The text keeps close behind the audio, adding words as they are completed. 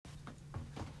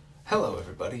Hello,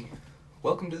 everybody.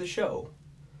 Welcome to the show.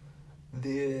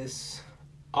 This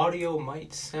audio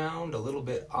might sound a little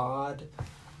bit odd.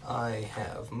 I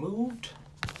have moved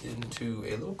into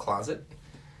a little closet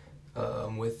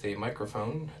with a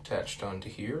microphone attached onto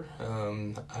here.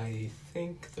 I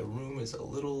think the room is a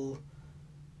little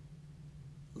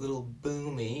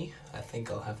boomy. I think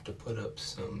I'll have to put up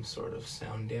some sort of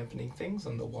sound dampening things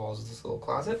on the walls of this little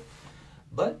closet.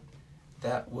 But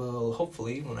that will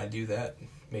hopefully, when I do that,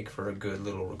 make for a good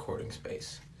little recording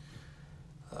space.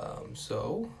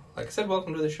 So, like I said,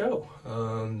 welcome to the show.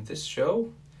 This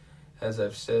show, as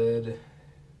I've said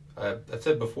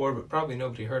before, but probably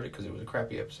nobody heard it because it was a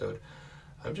crappy episode.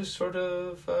 I'm just sort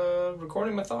of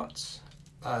recording my thoughts.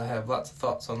 I have lots of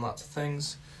thoughts on lots of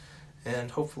things,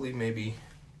 and hopefully maybe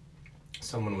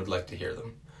someone would like to hear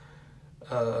them.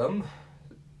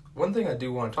 One thing I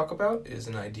do want to talk about is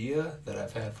an idea that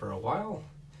I've had for a while,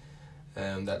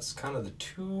 and that's kind of the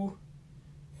two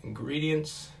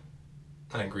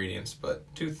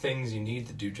things you need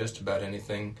to do just about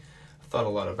anything. I've thought a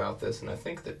lot about this, and I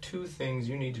think the two things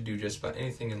you need to do just about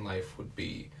anything in life would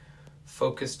be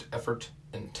focused effort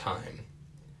and time.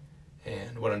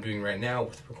 And what I'm doing right now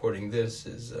with recording this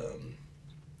is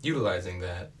utilizing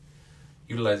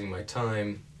my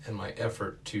time and my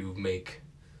effort to make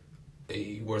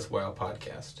a worthwhile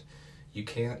podcast. You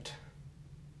can't,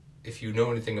 if you know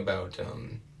anything about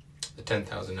the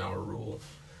 10,000 hour rule,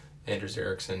 Anders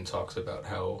Ericsson talks about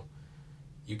how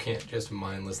you can't just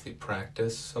mindlessly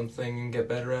practice something and get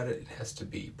better at it. It has to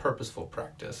be purposeful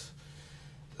practice.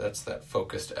 That's that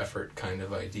focused effort kind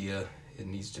of idea. It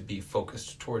needs to be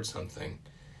focused towards something.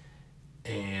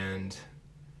 And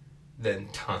then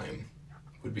time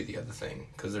would be the other thing,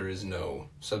 because there is no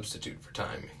substitute for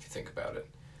time if you think about it.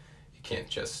 You can't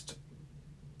just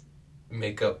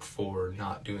make up for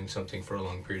not doing something for a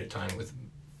long period of time with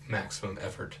maximum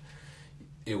effort.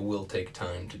 It will take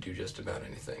time to do just about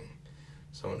anything.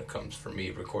 So when it comes for me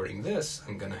recording this,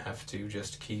 I'm going to have to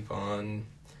just keep on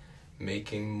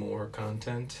making more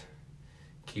content,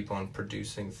 keep on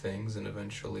producing things, and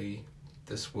eventually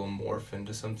this will morph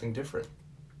into something different.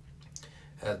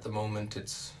 At the moment,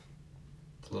 it's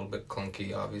a little bit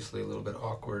clunky, obviously a little bit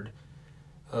awkward.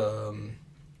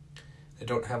 I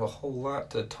don't have a whole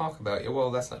lot to talk about. Well,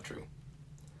 that's not true.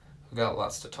 I've got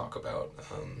lots to talk about.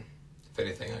 If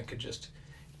anything, I could just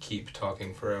keep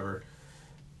talking forever.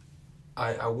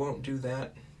 I won't do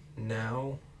that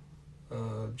now,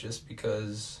 just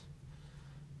because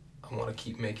I want to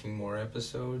keep making more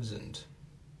episodes, and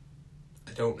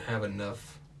I don't have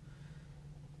enough.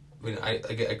 I mean, I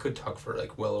could talk for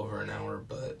well over an hour,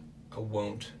 but I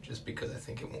won't, just because I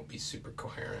think it won't be super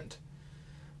coherent.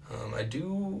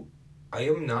 I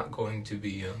am not going to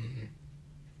be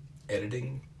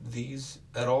editing these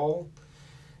at all.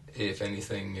 If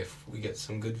anything, if we get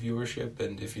some good viewership,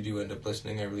 and if you do end up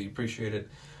listening, I really appreciate it.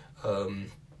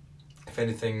 If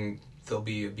anything, there'll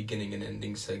be a beginning and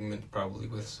ending segment, probably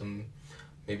with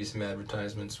maybe some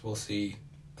advertisements. We'll see.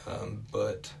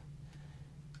 But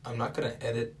I'm not going to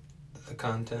edit the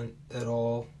content at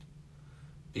all,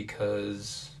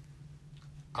 because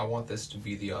I want this to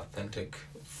be the authentic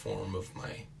form of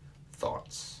my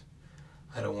thoughts.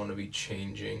 I don't want to be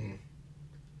changing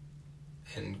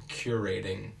and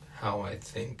curating how I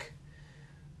think.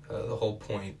 The whole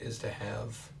point is to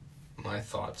have my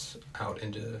thoughts out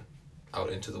into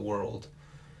the world,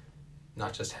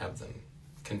 not just have them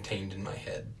contained in my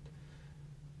head.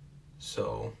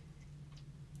 So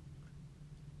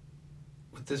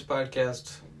with this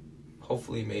podcast,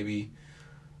 hopefully maybe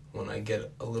when I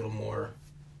get a little more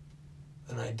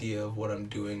an idea of what I'm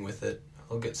doing with it,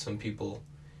 I'll get some people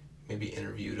maybe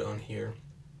interviewed on here.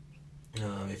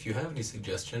 If you have any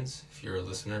suggestions, if you're a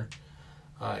listener,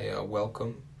 I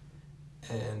welcome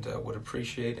and would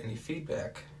appreciate any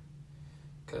feedback,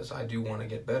 because I do want to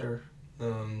get better.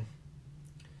 And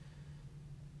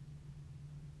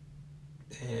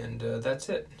that's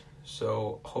it.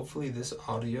 So hopefully this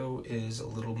audio is a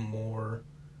little more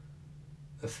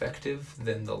effective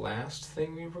than the last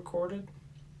thing we recorded.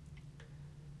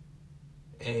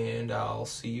 And I'll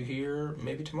see you here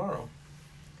maybe tomorrow.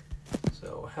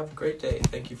 So have a great day.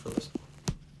 Thank you for listening.